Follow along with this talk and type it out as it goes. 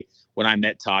when I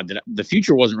met Todd, that the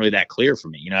future wasn't really that clear for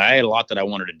me. You know, I had a lot that I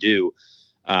wanted to do,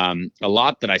 a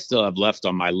lot that I still have left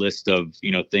on my list of,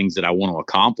 you know, things that I want to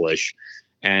accomplish.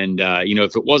 And, you know,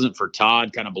 if it wasn't for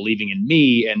Todd kind of believing in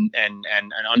me and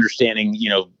understanding, you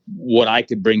know, what I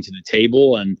could bring to the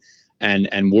table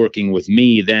and working with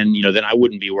me, then, you know, then I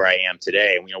wouldn't be where I am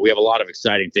today. And, you know, we have a lot of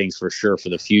exciting things for sure for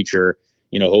the future,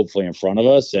 you know, hopefully in front of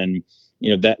us. And,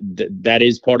 you know, that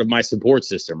is part of my support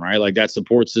system, right? Like that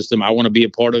support system, I want to be a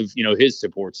part of, you know, his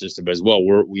support system as well.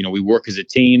 You know, we work as a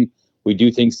team, we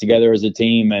do things together as a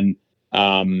team. And,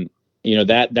 you know,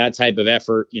 that type of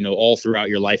effort, you know, all throughout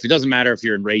your life, it doesn't matter if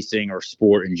you're in racing or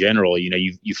sport in general, you know,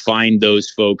 you find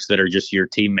those folks that are just your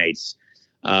teammates,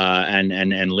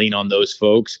 and lean on those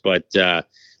folks. But,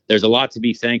 there's a lot to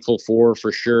be thankful for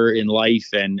sure in life,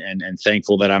 and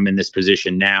thankful that I'm in this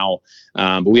position now.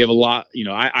 But we have a lot, you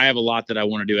know, I have a lot that I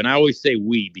want to do. And I always say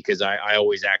we, because I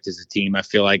always act as a team. I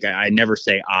feel like I never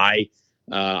say I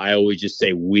always just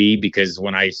say we, because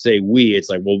when I say we, it's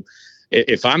like, well,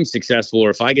 if I'm successful or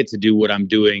if I get to do what I'm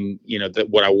doing, you know,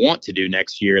 what I want to do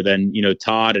next year, then, you know,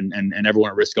 Todd and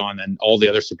everyone at Risk On and all the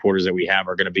other supporters that we have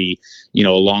are going to be, you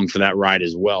know, along for that ride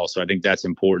as well. So I think that's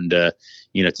important to,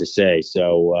 you know, to say.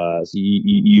 So,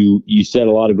 you said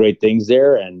a lot of great things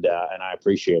there, and I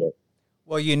appreciate it.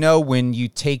 Well, you know, when you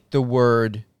take the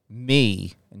word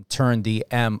me and turn the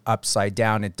M upside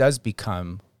down, it does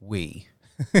become we.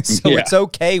 So yeah. It's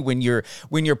okay when you're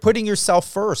putting yourself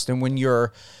first, and when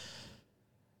you're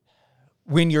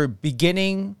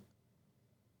beginning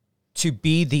to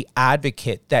be the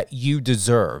advocate that you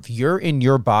deserve. You're in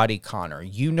your body, Conor.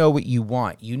 You know what you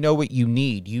want. You know what you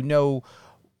need. You know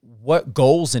what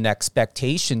goals and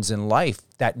expectations in life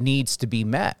that needs to be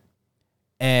met.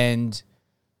 And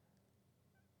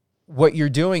what you're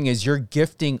doing is you're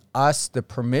gifting us the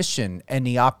permission and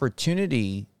the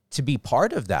opportunity to be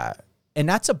part of that. And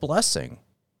that's a blessing.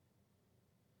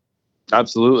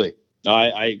 Absolutely.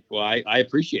 I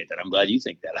appreciate that. I'm glad you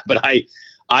think that. But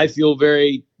I feel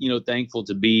very, you know, thankful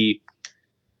to be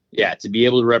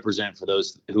able to represent for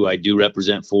those who I do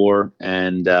represent for,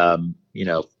 and you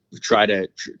know,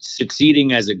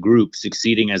 succeeding as a group,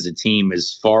 succeeding as a team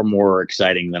is far more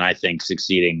exciting than I think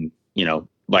succeeding, you know,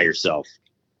 by yourself.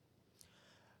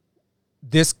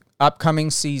 This upcoming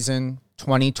season,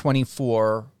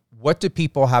 2024, what do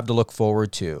people have to look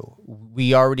forward to?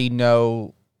 We already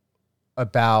know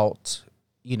about,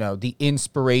 you know, the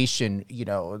inspiration, you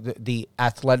know, the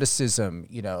athleticism,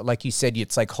 you know, like you said,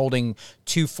 it's like holding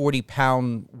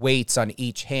 240-pound weights on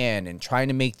each hand and trying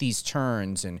to make these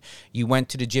turns. And you went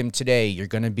to the gym today, you're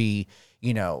going to be,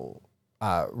 you know,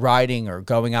 riding or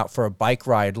going out for a bike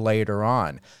ride later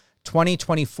on.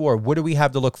 2024, what do we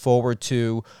have to look forward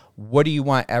to? What do you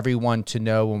want everyone to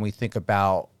know when we think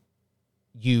about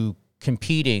you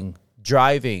competing,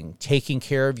 driving, taking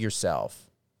care of yourself?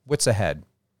 What's ahead?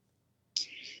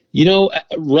 You know,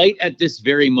 right at this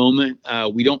very moment,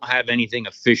 we don't have anything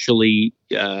officially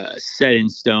set in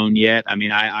stone yet. I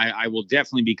mean, I will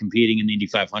definitely be competing in the Indy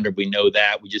 500. We know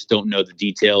that. We just don't know the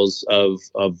details of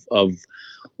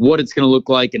what it's going to look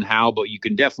like and how. But you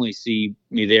can definitely see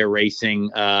me there racing.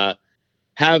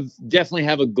 Definitely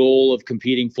have a goal of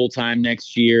competing full time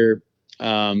next year.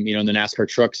 You know, in the NASCAR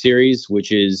Truck Series, which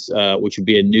would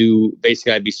be a new.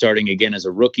 Basically, I'd be starting again as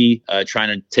a rookie, trying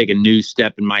to take a new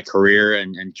step in my career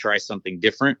and try something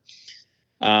different.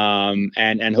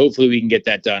 And hopefully we can get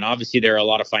that done. Obviously, there are a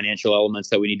lot of financial elements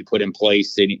that we need to put in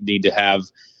place. They need to have,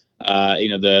 you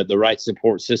know, the right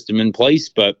support system in place.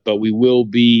 But we will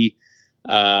be,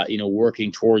 you know,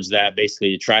 working towards that,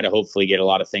 basically to try to hopefully get a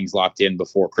lot of things locked in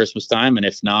before Christmas time. And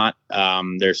if not,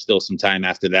 there's still some time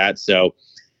after that. So.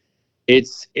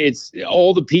 It's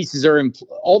all the pieces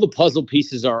all the puzzle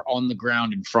pieces are on the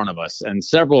ground in front of us, and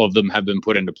several of them have been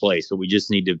put into place. So we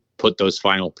just need to put those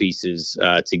final pieces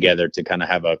together to kind of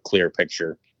have a clear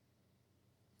picture.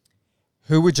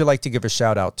 Who would you like to give a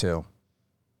shout out to?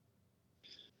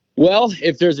 Well,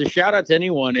 if there's a shout out to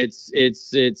anyone, it's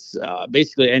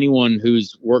basically anyone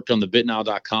who's worked on the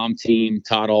bitnow.com team,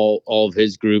 Todd, all of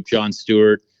his group, John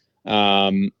Stewart,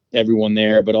 everyone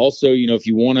there. But also, you know,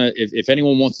 if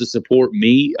anyone wants to support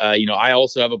me, you know, I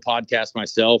also have a podcast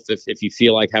myself. If you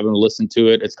feel like having to listen to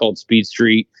it, it's called Speed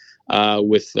Street,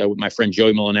 with my friend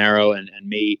Joey Molinaro and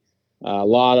me. A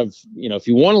lot of, you know, if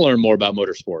you want to learn more about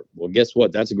motorsport, well, guess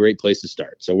what? That's a great place to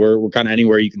start. So we're kind of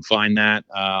anywhere you can find that,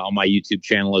 on my YouTube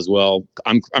channel as well.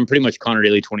 I'm pretty much Conor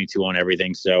Daly 22 on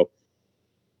everything. So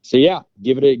yeah,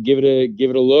 give it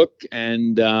a look,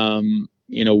 and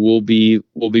you know, we'll be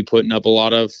putting up a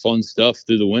lot of fun stuff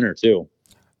through the winter too.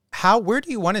 Where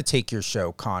do you want to take your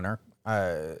show, Conor?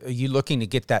 Are you looking to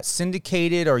get that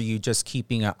syndicated? Or are you just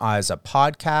keeping it as a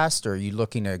podcast? Or are you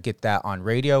looking to get that on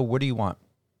radio? What do you want?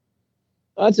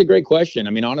 That's a great question. I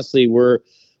mean, honestly, we're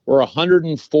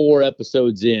 104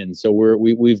 episodes in, so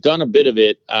we've done a bit of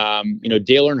it.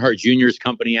 Dale Earnhardt Jr.'s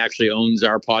company actually owns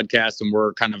our podcast, and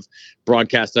we're kind of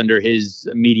broadcast under his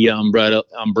media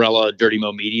umbrella, Dirty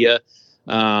Mo Media.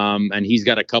 And he's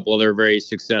got a couple other very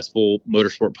successful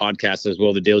motorsport podcasts as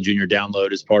well. The Dale Jr.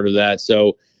 Download is part of that.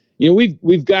 So,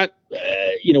 we've got,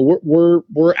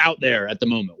 we're out there at the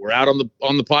moment. We're out on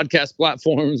the podcast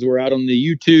platforms. We're out on the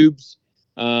YouTubes.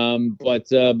 But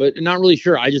not really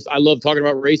sure. I love talking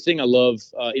about racing. I love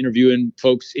interviewing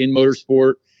folks in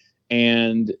motorsport,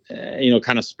 and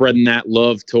kind of spreading that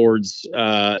love towards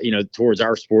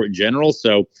our sport in general.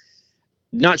 So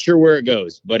not sure where it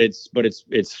goes, but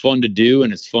it's fun to do,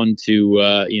 and it's fun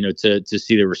to to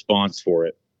see the response for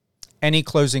it. Any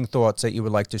closing thoughts that you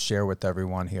would like to share with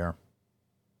everyone here?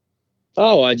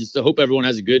 Oh, I just hope everyone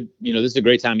has a good, this is a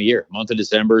great time of year. Month of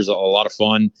December is a lot of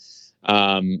fun.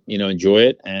 Enjoy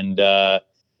it. And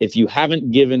if you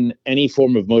haven't given any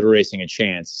form of motor racing a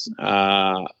chance,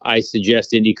 I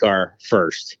suggest IndyCar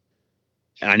first.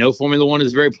 And I know Formula One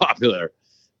is very popular,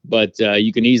 but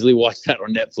you can easily watch that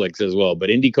on Netflix as well. But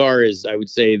IndyCar is, I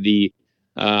would say, the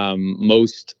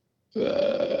most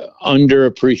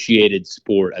underappreciated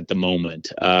sport at the moment.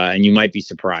 And you might be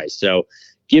surprised. So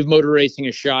give motor racing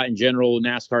a shot in general,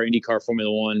 NASCAR, IndyCar,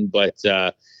 Formula One. But,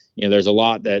 there's a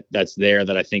lot that's there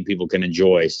that I think people can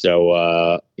enjoy.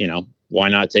 So, why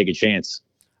not take a chance?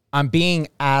 I'm being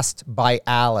asked by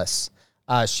Alice.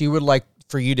 She would like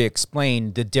for you to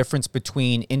explain the difference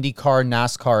between IndyCar,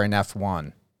 NASCAR, and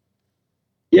F1.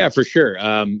 Yeah, for sure.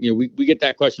 We get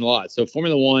that question a lot. So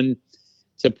Formula One,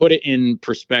 to put it in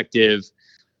perspective,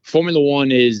 Formula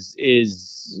One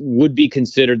would be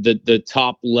considered the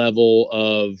top level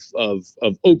of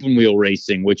open wheel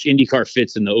racing, which IndyCar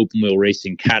fits in the open wheel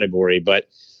racing category. But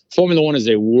Formula One is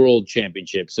a world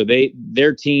championship. So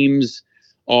their teams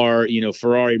are,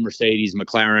 Ferrari, Mercedes,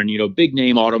 McLaren, big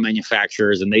name auto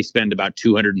manufacturers, and they spend about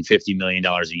 $250 million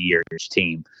a year each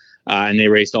team. And they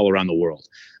race all around the world.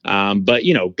 But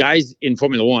guys in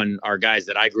Formula One are guys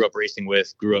that I grew up racing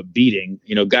with, grew up beating.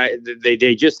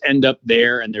 They just end up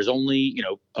there, and there's only,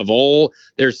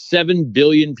 there's 7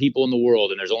 billion people in the world,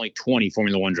 and there's only 20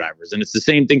 Formula One drivers. And it's the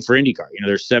same thing for IndyCar.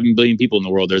 There's 7 billion people in the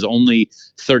world. There's only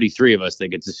 33 of us that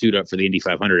get to suit up for the Indy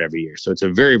 500 every year. So it's a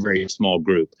very, very small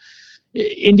group.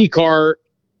 IndyCar,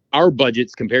 our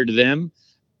budgets compared to them,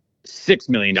 $6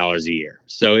 million a year.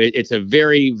 So it's a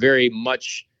very, very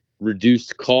much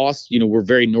reduced cost. We're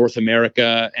very North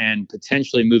America and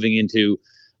potentially moving into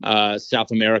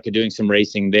South America, doing some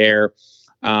racing there.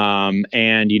 And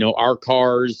our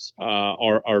cars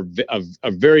are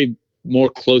very more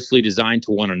closely designed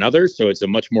to one another. So it's a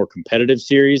much more competitive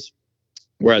series.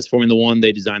 Whereas Formula One,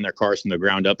 they design their cars from the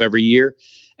ground up every year,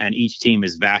 and each team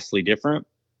is vastly different.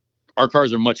 Our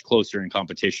cars are much closer in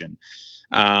competition.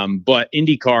 But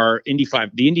IndyCar,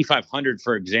 the Indy 500,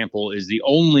 for example, is the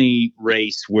only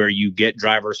race where you get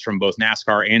drivers from both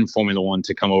NASCAR and Formula One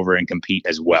to come over and compete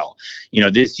as well.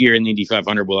 This year in the Indy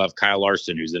 500, we'll have Kyle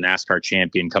Larson, who's the NASCAR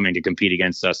champion, coming to compete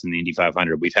against us in the Indy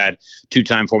 500. We've had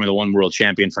 2-time Formula One world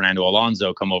champion Fernando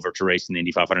Alonso come over to race in the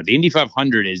Indy 500. The Indy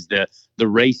 500 is the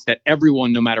race that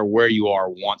everyone, no matter where you are,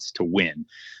 wants to win.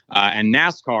 And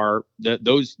NASCAR,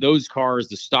 those cars,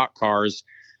 the stock cars,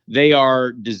 they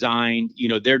are designed,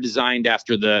 they're designed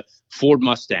after the Ford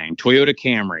Mustang, Toyota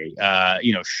Camry,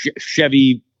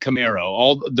 Chevy Camaro.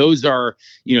 All those are,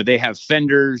 they have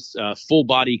fenders, full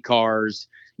body cars.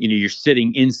 You're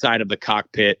sitting inside of the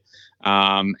cockpit,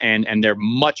 and they're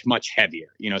much, much heavier.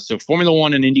 So Formula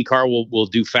One and IndyCar will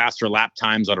do faster lap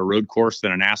times on a road course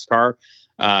than a NASCAR.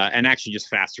 And actually just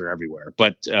faster everywhere.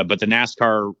 But the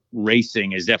NASCAR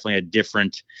racing is definitely a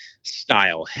different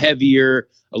style, heavier,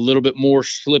 a little bit more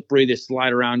slippery. They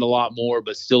slide around a lot more,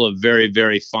 but still a very,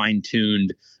 very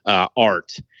fine-tuned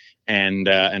art and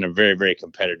a very, very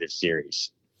competitive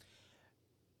series.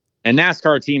 And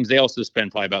NASCAR teams, they also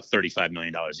spend probably about $35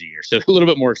 million a year. So a little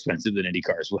bit more expensive than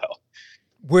IndyCar as well.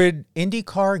 Would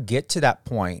IndyCar get to that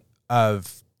point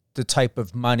of the type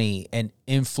of money and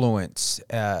influence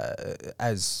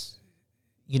as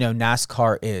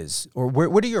NASCAR is, or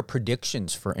what are your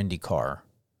predictions for IndyCar?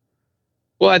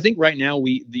 Well, I think right now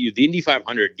the Indy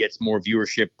 500 gets more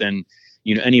viewership than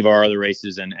any of our other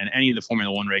races and any of the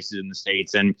Formula One races in the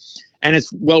States, and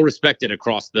it's well respected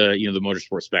across the the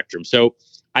motorsport spectrum. So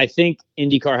I think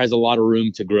IndyCar has a lot of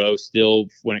room to grow still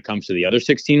when it comes to the other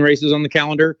 16 races on the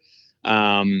calendar.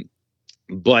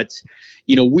 But,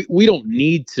 we don't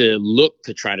need to look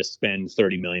to try to spend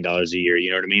 $30 million a year. You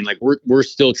know what I mean? Like we're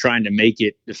still trying to make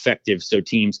it effective so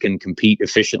teams can compete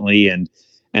efficiently and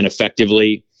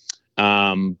effectively.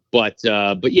 But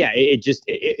yeah,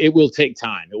 it will take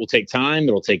time. It will take time.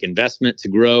 It'll take investment to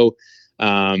grow.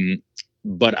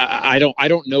 But I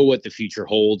don't know what the future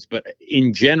holds, but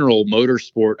in general,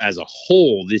 motorsport as a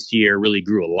whole this year really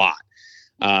grew a lot.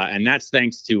 And that's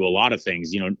thanks to a lot of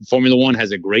things. Formula One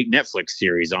has a great Netflix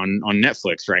series on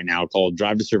Netflix right now called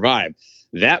Drive to Survive.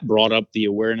 That brought up the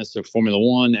awareness of Formula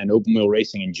One and open wheel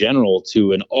racing in general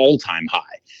to an all-time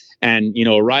high. And,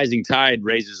 a rising tide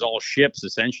raises all ships,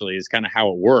 essentially, is kind of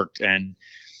how it worked. And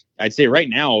I'd say right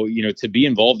now, to be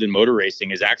involved in motor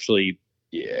racing is actually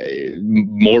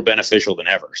more beneficial than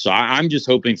ever. So I'm just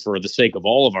hoping, for the sake of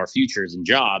all of our futures and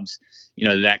jobs,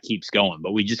 that keeps going.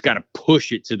 But we just got to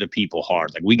push it to the people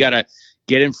hard. Like, we got to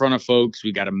get in front of folks.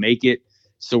 We got to make it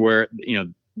so where,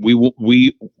 we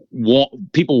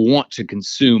want, people want to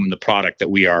consume the product that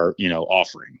we are,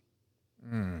 offering.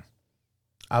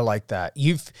 I like that.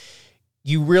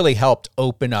 You really helped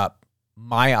open up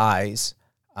my eyes.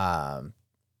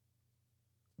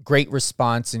 Great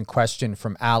response and question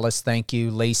from Alice. Thank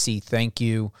you. Lacey, thank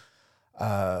you.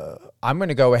 I'm going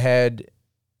to go ahead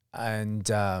and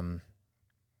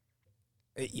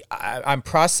I'm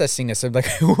processing this. I'm like,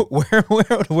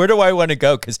 where do I want to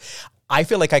go? Because I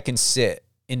feel like I can sit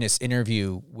in this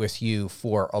interview with you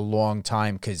for a long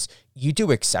time because you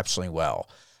do exceptionally well.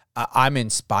 I'm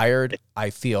inspired. I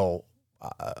feel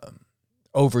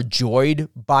overjoyed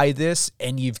by this,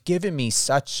 and you've given me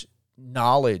such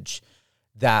knowledge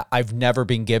that I've never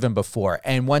been given before.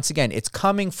 And once again, it's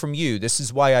coming from you. This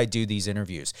is why I do these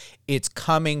interviews. It's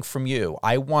coming from you.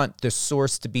 I want the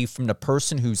source to be from the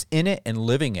person who's in it and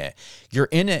living it. You're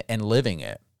in it and living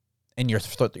it, and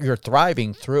you're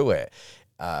thriving through it.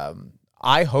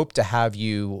 I hope to have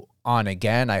you on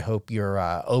again. I hope you're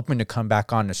open to come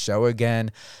back on the show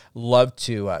again. Love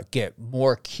to get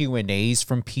more Q&As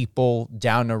from people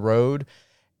down the road.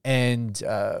 And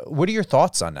what are your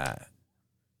thoughts on that?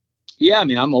 Yeah, I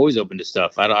mean, I'm always open to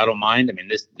stuff. I don't mind. I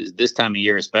mean, this time of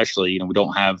year, especially, we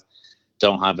don't have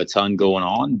a ton going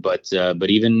on, but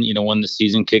even, when the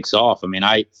season kicks off, I mean,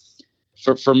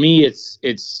 for me, it's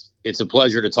a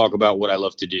pleasure to talk about what I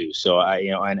love to do. So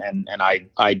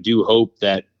I do hope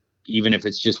that even if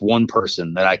it's just one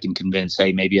person that I can convince,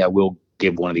 hey, maybe I will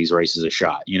give one of these races a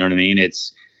shot. You know what I mean?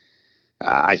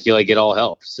 I feel like it all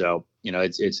helps. So,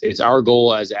 it's our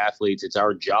goal as athletes. It's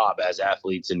our job as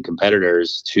athletes and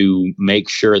competitors to make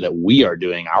sure that we are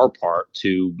doing our part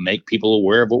to make people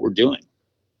aware of what we're doing.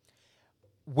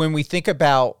 When we think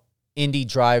about Indy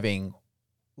driving,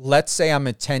 let's say I'm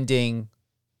attending,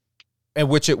 and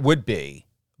which it would be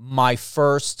my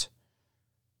first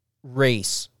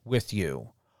race with you.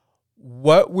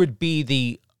 What would be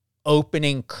the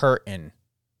opening curtain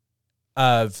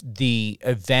of the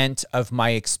event of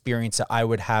my experience that I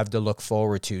would have to look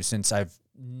forward to, since I've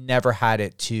never had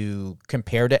it to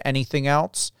compare to anything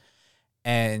else?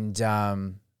 And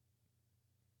what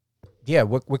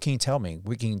can you tell me?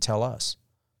 What can you tell us?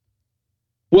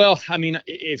 Well, I mean,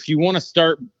 if you want to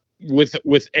start with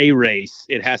a race,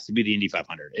 it has to be the Indy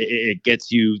 500. It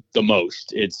gets you the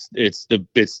most. It's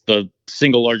the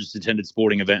single largest attended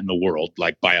sporting event in the world,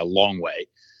 like by a long way.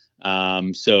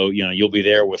 So, you'll be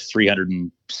there with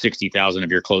 360,000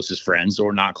 of your closest friends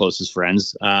or not closest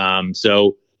friends.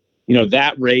 So,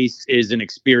 that race is an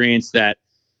experience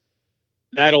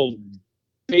that'll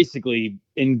basically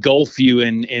engulf you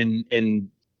in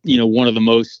one of the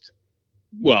most,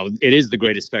 well, it is the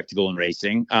greatest spectacle in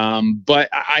racing. But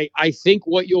I think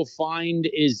what you'll find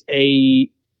is I'm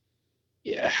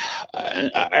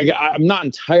not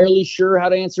entirely sure how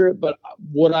to answer it, but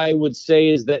what I would say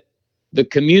is that the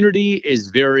community is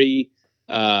very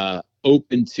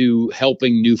open to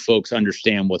helping new folks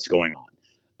understand what's going on.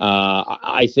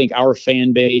 I think our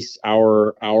fan base,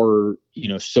 our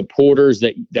supporters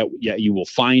that you will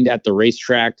find at the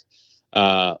racetrack,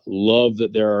 love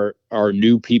that there are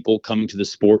new people coming to the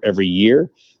sport every year,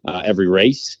 every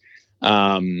race,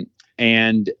 and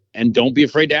don't be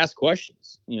afraid to ask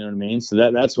questions. You know what I mean? So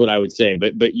that's what I would say.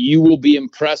 But you will be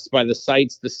impressed by the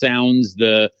sights, the sounds,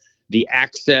 the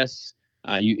access.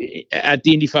 At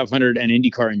the Indy 500 and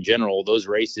IndyCar in general, those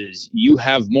races, you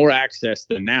have more access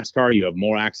than NASCAR. You have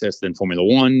more access than Formula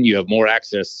One. You have more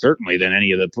access, certainly, than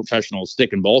any of the professional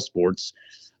stick and ball sports,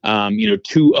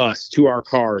 to us, to our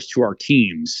cars, to our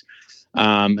teams.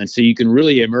 And so you can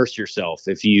really immerse yourself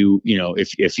if you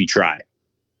try.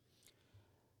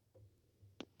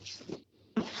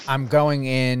 I'm going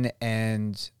in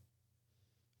and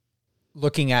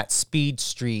looking at Speed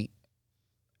Street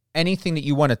anything that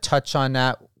you want to touch on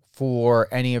that for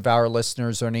any of our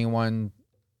listeners or anyone?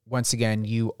 Once again,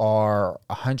 you are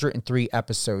 103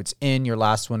 episodes in. Your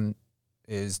last one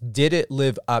is, did it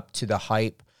live up to the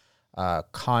hype?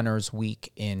 Conor's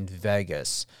week in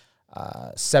Vegas,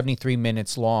 73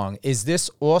 minutes long. Is this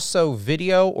also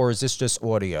video or is this just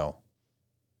audio?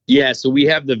 Yeah, so we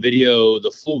have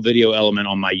the full video element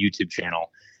on my YouTube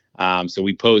channel. So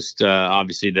we post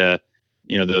obviously the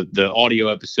audio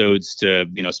episodes to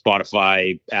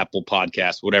Spotify, Apple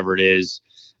Podcasts, whatever it is.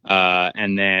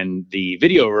 And then the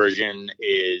video version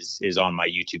is on my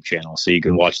YouTube channel. So you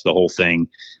can watch the whole thing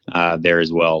there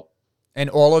as well. And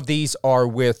all of these are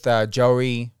with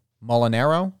Joey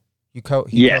Molinaro?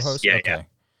 Yes. Co-host? Yeah, okay.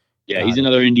 Yeah, he's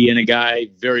another Indiana guy,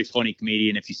 very funny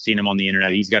comedian. If you've seen him on the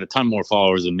internet, he's got a ton more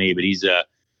followers than me, but he's a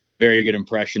very good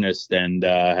impressionist and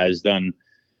has done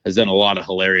a lot of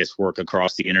hilarious work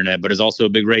across the internet, but is also a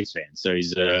big race fan. So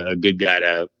he's a good guy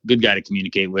to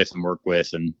communicate with and work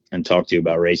with and talk to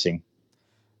about racing.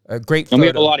 A great photo. And we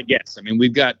have a lot of guests. I mean,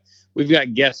 we've got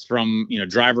guests from,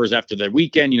 drivers after the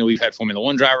weekend. We've had Formula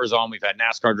One drivers on, we've had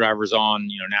NASCAR drivers on,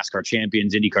 NASCAR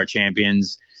champions, IndyCar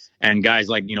champions, and guys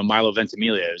like, Milo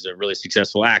Ventimiglia, who's a really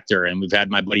successful actor. And we've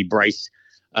had my buddy Bryce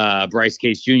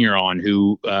Case Jr. on,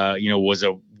 who, was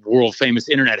a world famous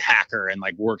internet hacker and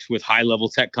works with high level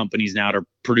tech companies now to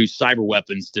produce cyber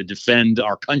weapons to defend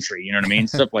our country. You know what I mean?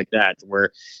 Stuff like that,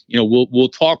 where, we'll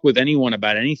talk with anyone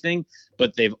about anything,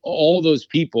 but all those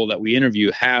people that we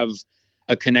interview have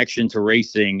a connection to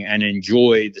racing and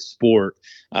enjoy the sport,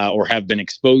 or have been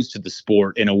exposed to the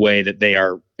sport in a way that they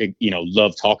are,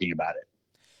 love talking about it.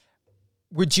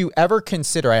 Would you ever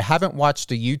consider, I haven't watched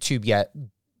the YouTube yet,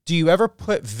 do you ever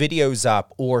put videos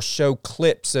up or show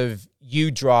clips of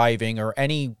you driving or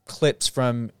any clips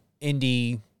from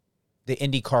the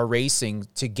IndyCar racing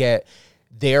to get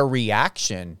their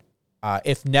reaction,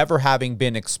 if never having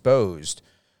been exposed?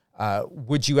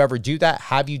 Would you ever do that?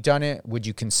 Have you done it? Would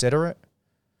you consider it?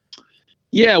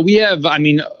 Yeah, we have. I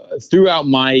mean, throughout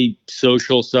my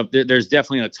social stuff, there's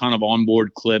definitely a ton of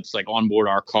onboard clips, like onboard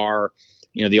our car,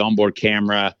 the onboard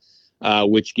camera,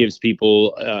 which gives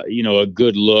people, a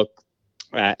good look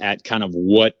at kind of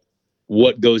what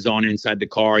goes on inside the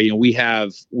car. We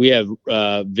have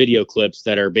video clips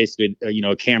that are basically,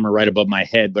 a camera right above my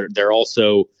head, but they're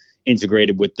also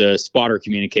integrated with the spotter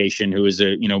communication, who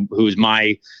is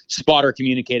my spotter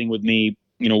communicating with me,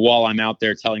 while I'm out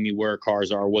there, telling me where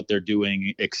cars are, what they're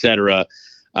doing, et cetera.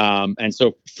 And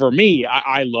so for me,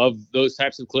 I love those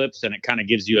types of clips, and it kind of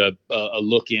gives you a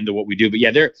look into what we do. But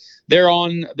yeah,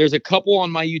 there's a couple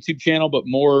on my YouTube channel, but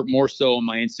more so on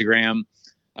my Instagram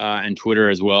and Twitter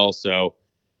as well. So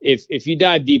if you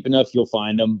dive deep enough, you'll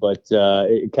find them, but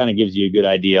it kind of gives you a good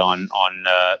idea on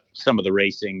some of the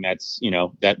racing that's,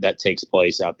 that takes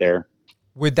place out there.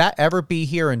 Would that ever be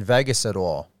here in Vegas at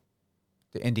all?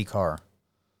 The IndyCar?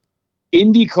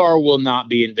 IndyCar will not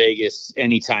be in Vegas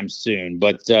anytime soon,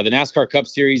 but the NASCAR Cup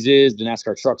Series is, the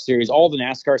NASCAR Truck Series, all the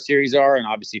NASCAR series are, and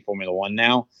obviously Formula One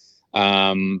now.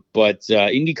 But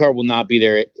IndyCar will not be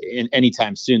there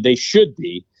anytime soon. They should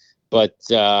be, but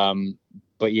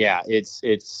yeah,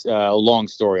 it's a long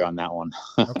story on that one.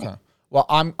 Okay. Well,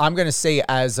 I'm going to say,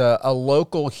 as a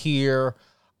local here,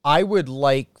 I would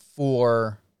like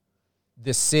for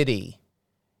the city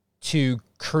to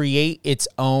create its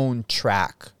own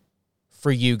track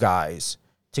for you guys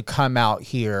to come out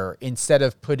here, instead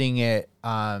of putting it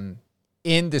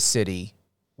in the city,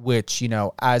 which,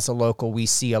 as a local, we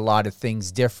see a lot of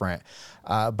things different.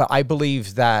 But I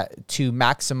believe that to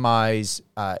maximize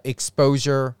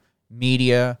exposure,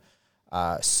 media,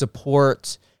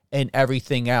 support, and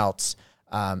everything else,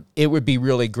 it would be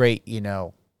really great,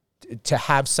 to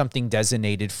have something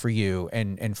designated for you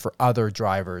and for other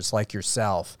drivers like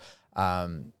yourself.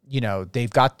 They've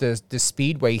got the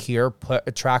speedway here, put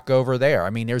a track over there. I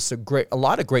mean, there's a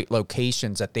lot of great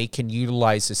locations that they can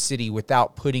utilize the city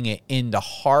without putting it in the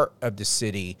heart of the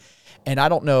city. And I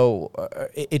don't know,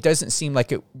 it doesn't seem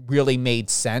like it really made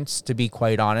sense, to be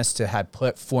quite honest, to have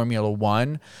put Formula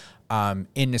One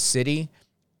in the city,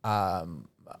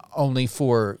 only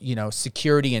for,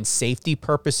 security and safety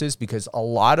purposes, because a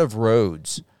lot of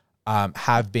roads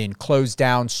have been closed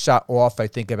down, shut off. I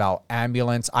think about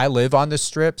ambulance. I live on the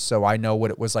Strip, so I know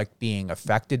what it was like being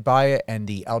affected by it, and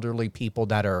the elderly people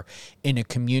that are in a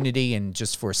community, and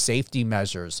just for safety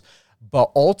measures.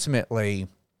 But ultimately,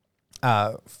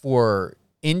 for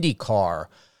IndyCar,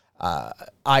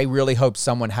 I really hope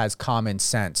someone has common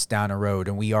sense down the road,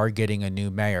 and we are getting a new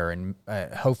mayor, and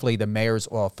hopefully the mayor's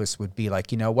office would be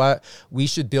like, you know what, we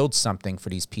should build something for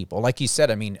these people. Like you said,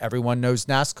 I mean, everyone knows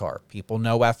NASCAR, people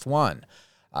know F1,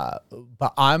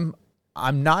 but I'm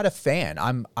I'm not a fan.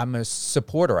 I'm a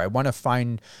supporter. I want to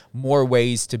find more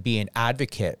ways to be an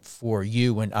advocate for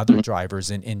you and other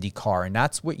drivers in IndyCar. And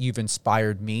that's what you've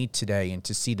inspired me today, and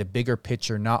to see the bigger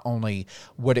picture, not only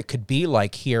what it could be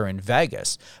like here in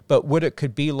Vegas, but what it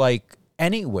could be like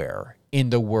anywhere in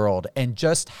the world, and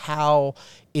just how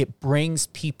it brings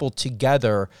people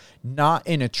together, not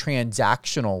in a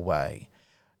transactional way,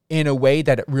 in a way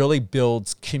that it really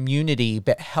builds community,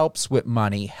 but helps with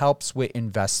money, helps with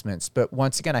investments. But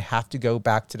once again, I have to go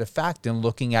back to the fact, and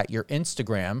looking at your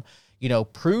Instagram,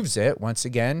 proves it. Once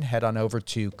again, head on over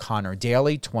to Conor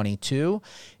Daly 22.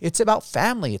 It's about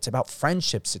family. It's about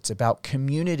friendships. It's about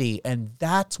community. And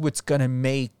that's what's going to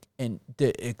make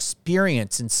the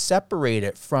experience and separate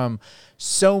it from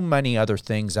so many other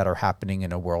things that are happening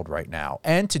in the world right now,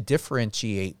 and to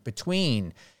differentiate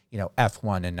between,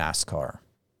 F1 and NASCAR.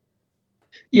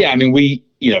 Yeah, I mean,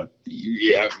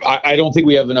 I don't think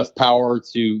we have enough power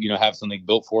to, have something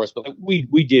built for us, but we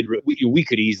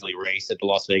could easily race at the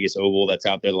Las Vegas Oval that's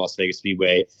out there, the Las Vegas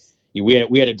Speedway. We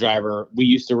had a driver. We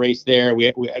used to race there. We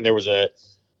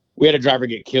had a driver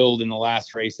get killed in the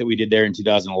last race that we did there in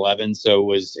 2011.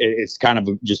 So it's kind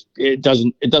of just, it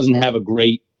doesn't have a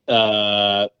great,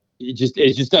 it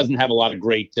just doesn't have a lot of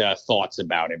great thoughts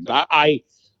about it. But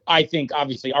I think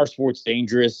obviously our sport's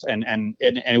dangerous, and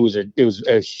it was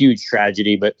a huge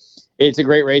tragedy, but it's a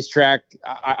great racetrack.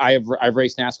 I've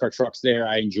raced NASCAR trucks there.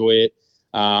 I enjoy it.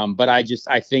 But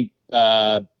I think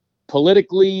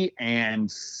politically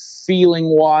and feeling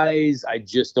wise, I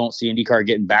just don't see IndyCar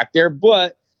getting back there.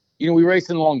 But, we race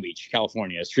in Long Beach,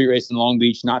 California, street race in Long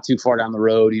Beach, not too far down the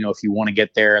road. If you want to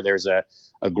get there, there's a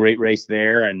great race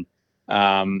there. And,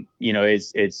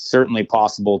 it's certainly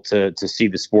possible to see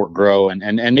the sport grow,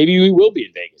 and maybe we will be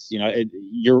in Vegas.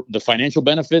 The financial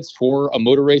benefits for a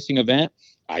motor racing event.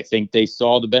 I think they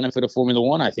saw the benefit of Formula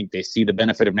One. I think they see the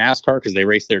benefit of NASCAR because they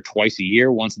race there twice a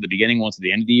year, once at the beginning, once at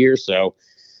the end of the year. So,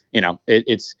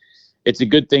 it's a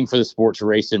good thing for the sport to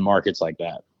race in markets like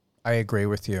that. I agree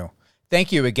with you.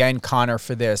 Thank you again, Conor,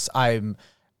 for this. I'm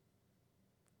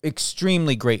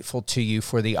extremely grateful to you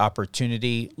for the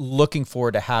opportunity. Looking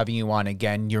forward to having you on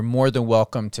again. You're more than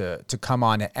welcome to come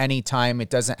on at any time. It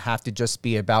doesn't have to just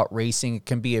be about racing. It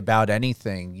can be about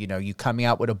anything. You coming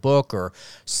out with a book or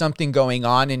something going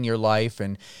on in your life.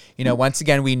 And, once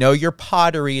again, we know your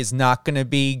pottery is not going to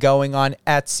be going on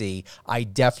Etsy. I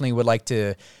definitely would like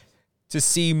to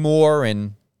see more,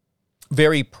 and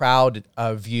very proud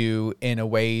of you in a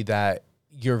way that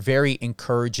you're very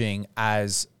encouraging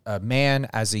as a man,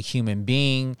 as a human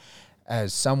being,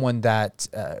 as someone that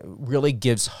really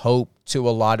gives hope to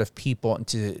a lot of people, and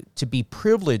to be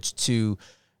privileged to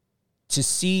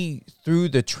see through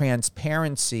the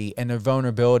transparency and the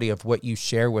vulnerability of what you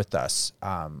share with us,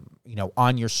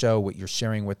 on your show, what you're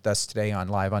sharing with us today on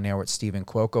Live on Air with Stephen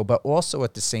Cuoco, but also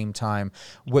at the same time,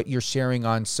 what you're sharing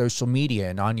on social media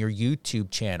and on your YouTube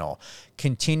channel.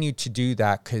 Continue to do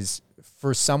that, because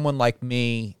for someone like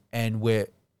me, and with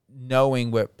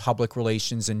knowing what public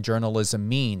relations and journalism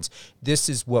means, this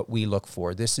is what we look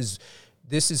for. This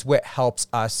is what helps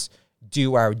us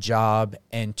do our job,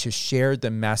 and to share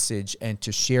the message and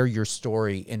to share your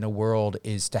story in the world,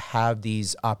 is to have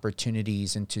these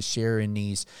opportunities and to share in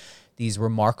these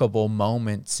remarkable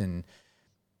moments, and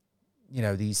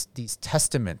these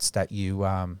testaments that you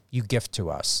gift to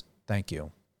us. Thank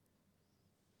you.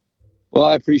 Well,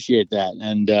 I appreciate that,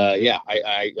 and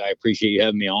I appreciate you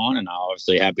having me on, and I'm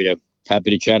obviously happy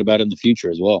to chat about it in the future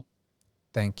as well.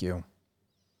 Thank you.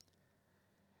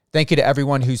 Thank you to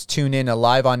everyone who's tuned in to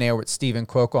Live on Air with Stephen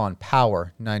Cuoco on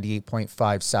Power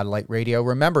 98.5 satellite radio.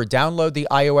 Remember, download the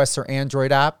iOS or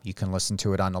Android app. You can listen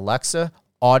to it on Alexa,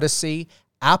 Odyssey,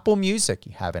 Apple Music.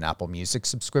 You have an Apple Music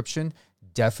subscription,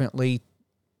 definitely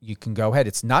you can go ahead.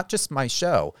 It's not just my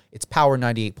show. It's Power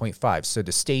 98.5. So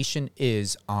the station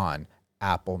is on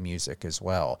Apple Music as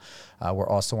well. We're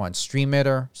also on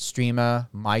Streamitter, Streama,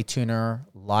 MyTuner,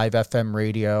 Live FM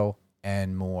Radio,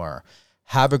 and more.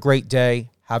 Have a great day.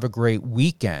 Have a great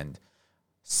weekend.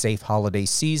 Safe holiday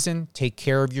season. Take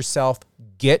care of yourself.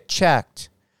 Get checked.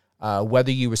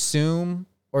 Whether you assume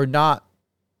or not,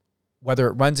 whether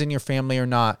it runs in your family or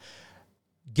not,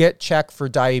 get checked for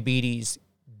diabetes.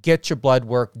 Get your blood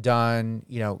work done.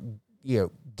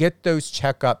 Get those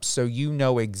checkups so you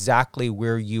know exactly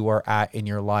where you are at in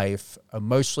your life,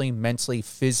 emotionally, mentally,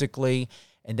 physically,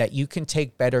 and that you can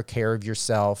take better care of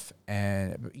yourself,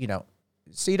 and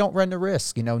so you don't run the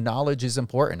risk. Knowledge is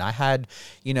important. I had,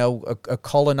 a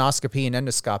colonoscopy and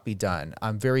endoscopy done.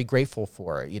 I'm very grateful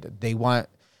for it. They want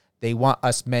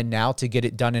us men now to get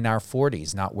it done in our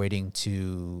 40s, not waiting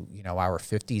to, our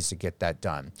 50s to get that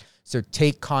done. So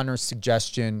take Conor's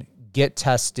suggestion, get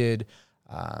tested,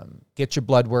 get your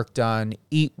blood work done,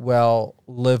 eat well,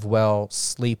 live well,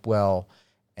 sleep well,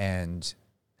 and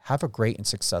have a great and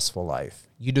successful life.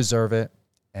 You deserve it,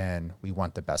 and we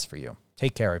want the best for you.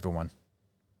 Take care, everyone.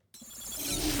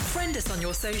 Friend us on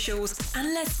your socials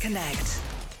and let's connect.